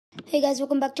Hey guys,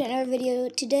 welcome back to another video.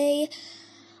 Today,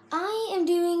 I am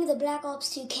doing the Black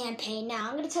Ops 2 campaign. Now,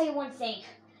 I'm going to tell you one thing.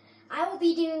 I will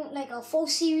be doing like a full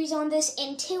series on this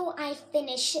until I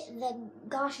finish the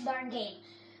gosh darn game.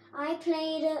 I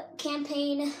played a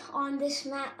campaign on this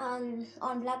map, on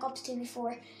Black Ops 2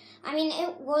 before. I mean,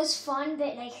 it was fun,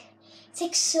 but like, it's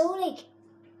like so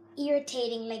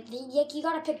irritating, like you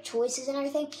gotta pick choices and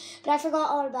everything, but I forgot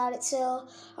all about it. So,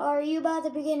 are you about to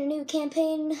begin a new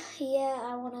campaign? Yeah,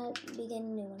 I want to begin a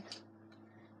new one.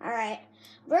 Alright,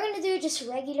 we're gonna do just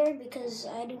regular because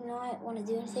I do not want to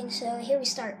do anything, so here we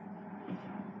start.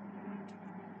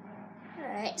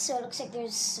 Alright, so it looks like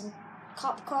there's some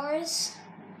cop cars.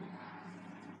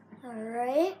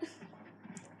 Alright,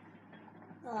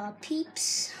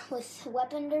 peeps with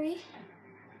weaponry.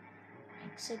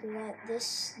 Looks like we got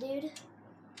this dude.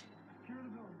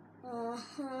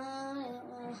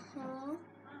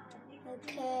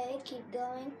 Okay, keep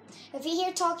going. If you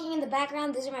hear talking in the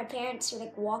background, these are my parents who are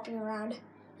like walking around,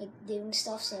 like doing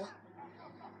stuff, so.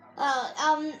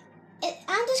 I'm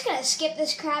just gonna skip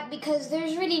this crap because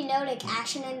there's really no like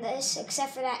action in this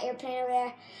except for that airplane over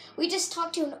there. We just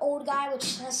talked to an old guy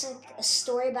which has like a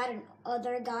story about an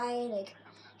other guy, like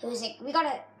it was like,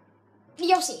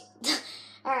 you'll see.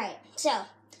 Alright, so,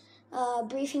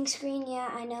 briefing screen, yeah,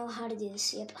 I know how to do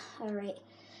this, yep, alright.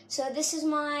 So this is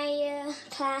my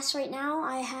class right now.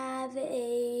 I have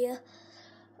a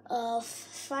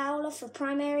Fowler for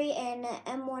primary and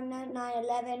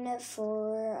M1911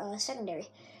 for secondary.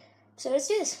 So let's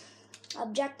do this.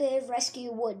 Objective,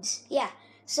 rescue Woods. Yeah,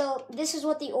 so this is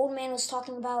what the old man was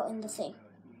talking about in the thing.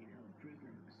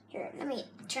 Here, let me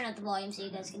turn up the volume so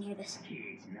you guys can hear this.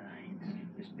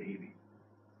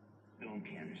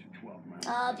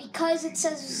 Because it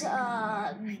says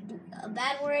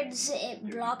bad words, it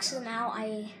blocks them out.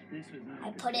 I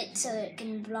put it so it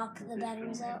can block the bad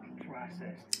words out.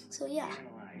 So yeah.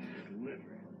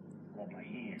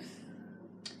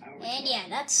 And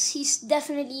yeah, he's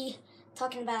definitely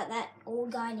talking about that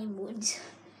old guy named Woods.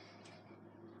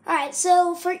 Alright,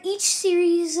 so for each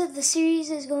series, the series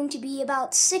is going to be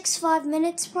about 5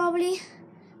 minutes probably.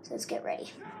 So let's get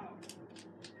ready.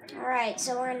 Alright,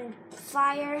 so we're in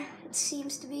fire, it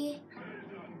seems to be.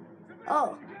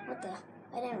 Oh, what the?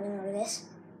 I didn't remember this.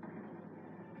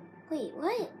 Wait,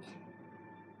 what?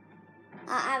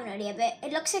 I have no idea, but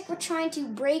it looks like we're trying to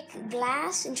break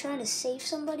glass and trying to save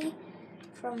somebody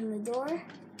from the door.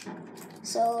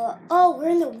 So, oh, we're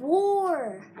in the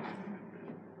war!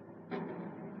 I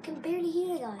can barely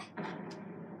hear the guy.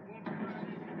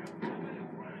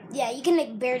 Yeah, you can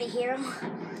like barely hear him.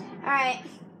 Alright.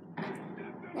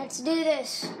 Let's do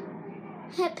this.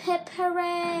 Hip hip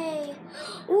hooray!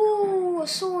 Ooh, a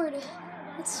sword.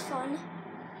 That's fun.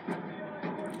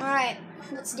 Alright,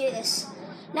 let's do this.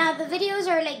 Now the videos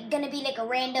are like gonna be like a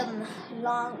random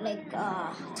long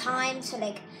time, so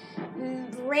like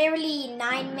rarely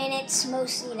 9 minutes,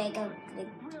 mostly like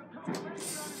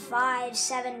 5,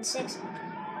 7, 6.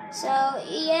 So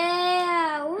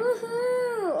yeah,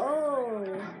 woohoo! Oh,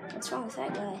 what's wrong with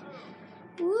that guy?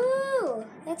 Woo!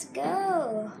 Let's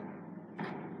go.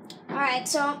 Alright,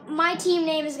 so my team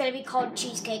name is going to be called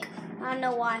Cheesecake. I don't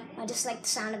know why. I just like the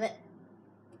sound of it.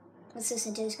 Let's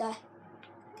listen to this guy.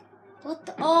 What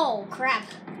the? Oh, crap.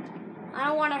 I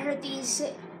don't want to hurt these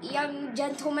young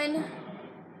gentlemen.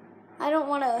 I don't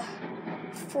want to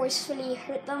forcefully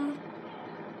hurt them.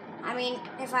 I mean,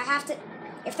 if I have to...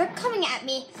 If they're coming at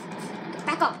me,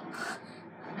 back up.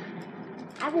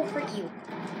 I will hurt you.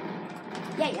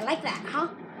 Yeah, you like that, huh?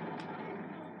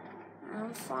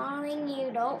 I'm following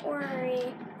you, don't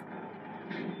worry.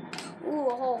 Ooh,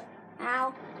 a hole.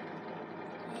 Ow.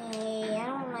 Hey, I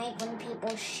don't like when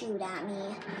people shoot at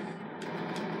me.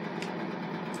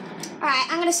 Alright,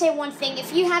 I'm gonna say one thing.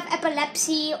 If you have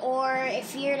epilepsy or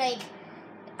if you're like,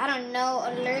 I don't know,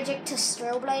 allergic to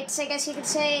strobe lights, I guess you could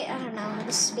say. I don't know,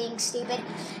 this is being stupid.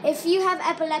 If you have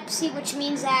epilepsy, which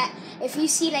means that if you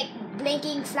see like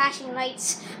blinking, flashing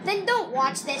lights, then don't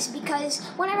watch this because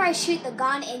whenever I shoot the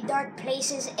gun in dark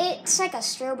places, it's like a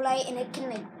strobe light and it can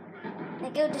like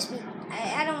it'll just be,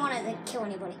 I don't want to like kill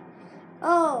anybody.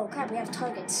 Oh crap, we have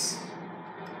targets.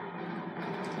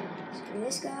 Screw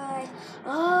this guy.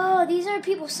 Oh, these are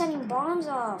people setting bombs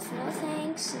off. No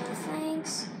thanks, no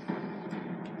thanks.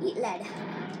 Eat lead.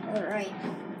 Alright,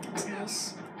 that's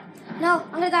nice. No,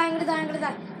 I'm gonna die, I'm gonna die, I'm gonna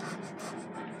die.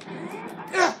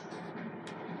 Ugh.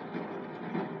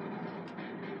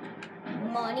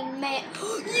 Money man.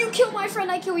 You kill my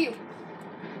friend, I kill you.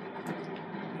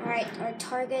 Alright, our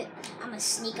target. I'm gonna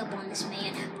sneak up on this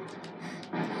man.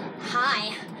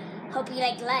 Hi. Hope you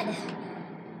like lead.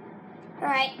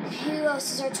 Alright, who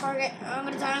else is our target? Oh, I'm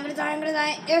gonna die, I'm gonna die, I'm gonna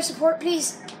die. Air support,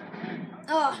 please.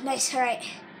 Oh, nice, alright.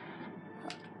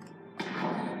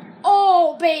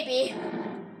 Oh, baby.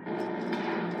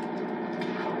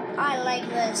 I like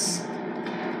this.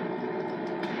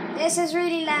 This is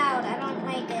really loud. I don't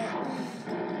like it.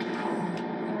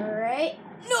 Alright.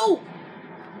 No!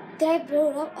 Did I blow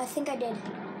it up? I think I did.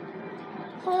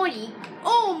 Holy.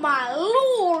 Oh, my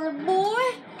lord,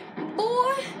 boy.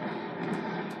 Boy.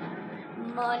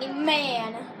 Money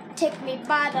man. Take me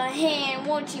by the hand.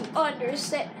 Won't you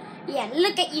understand? Yeah,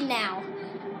 look at you now.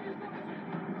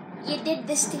 You did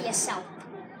this to yourself.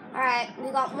 Alright, we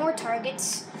got more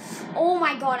targets. Oh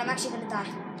my god, I'm actually gonna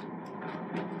die.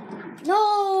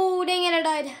 No, dang it, I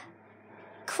died.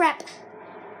 Crap.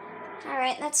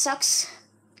 Alright, that sucks.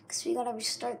 Because we gotta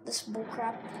restart this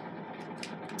bullcrap.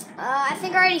 I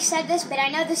think I already said this, but I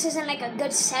know this isn't like a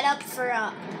good setup for,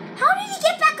 How did he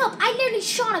get back up? I literally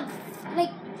shot him,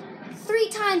 like, 3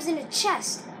 times in the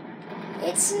chest.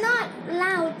 It's not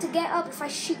allowed to get up if I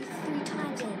shoot you 3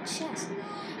 times in the chest.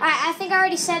 I think I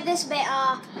already said this, but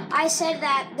I said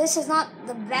that this is not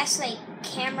the best like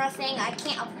camera thing. I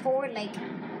can't afford like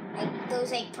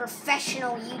those like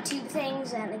professional YouTube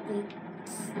things that like they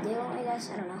do. I guess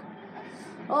I don't know.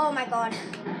 Oh my god!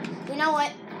 You know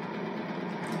what?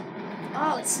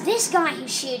 Oh, it's this guy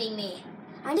who's shooting me.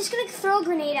 I'm just gonna throw a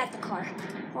grenade at the car.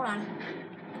 Hold on.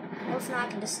 Or if not,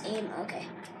 I can just aim. Okay.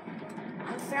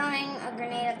 I'm throwing a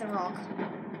grenade at the rock.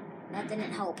 That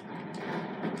didn't help.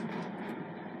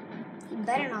 You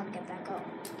better not get back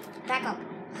up. Back up.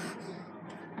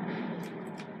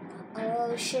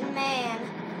 Ocean man,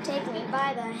 take me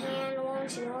by the hand,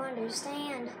 won't you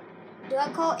understand? Do I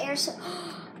call air support?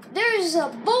 There's a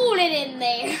bullet in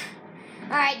there.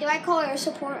 Alright, do I call air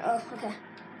support? Oh, okay.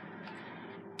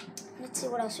 Let's see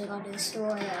what else we got to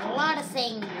destroy. A lot of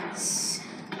things.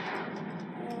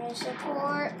 Air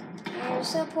support, air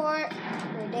support.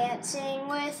 We're dancing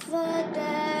with the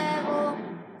devil.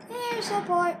 Air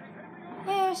support.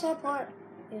 Air support.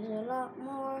 There's a lot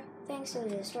more things to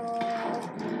destroy.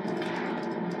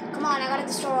 Come on, I gotta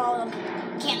destroy all of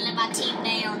them. Can't let my team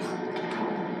down.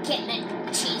 Can't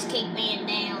let Cheesecake Man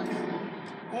down.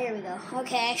 There we go.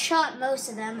 Okay, I shot most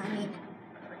of them. I mean,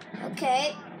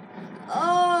 okay.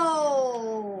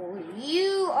 Oh,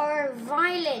 you are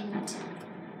violent.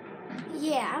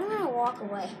 Yeah, I'm gonna walk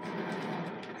away.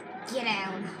 Get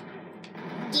down.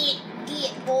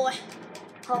 Get, boy.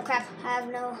 Oh crap, I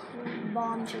have no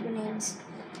bombs or grenades.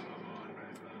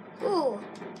 Ooh,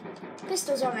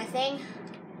 pistols are my thing.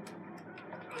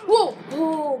 Whoa,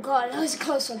 oh god, that was a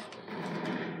close one.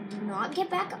 Do not get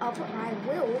back up or I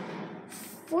will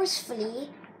forcefully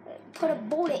put a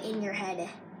bullet in your head.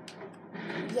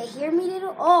 You hear me,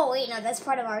 little? Oh wait, no, that's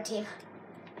part of our team.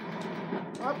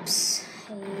 Whoops,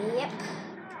 yep.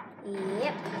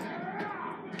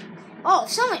 Oh,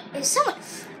 someone,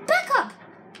 back up.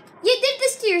 You did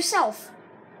this to yourself.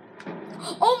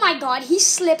 Oh my god, he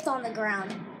slipped on the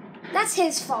ground. That's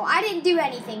his fault. I didn't do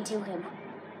anything to him.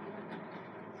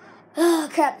 Oh,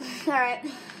 crap. Alright.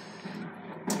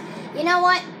 You know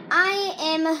what? I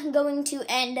am going to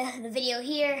end the video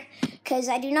here because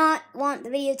I do not want the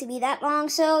video to be that long.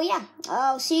 So, yeah.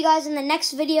 I'll see you guys in the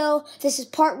next video. This is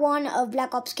part 1 of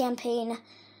Black Ops Campaign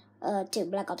 2.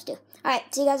 Black Ops 2.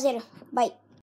 Alright, see you guys later. Bye.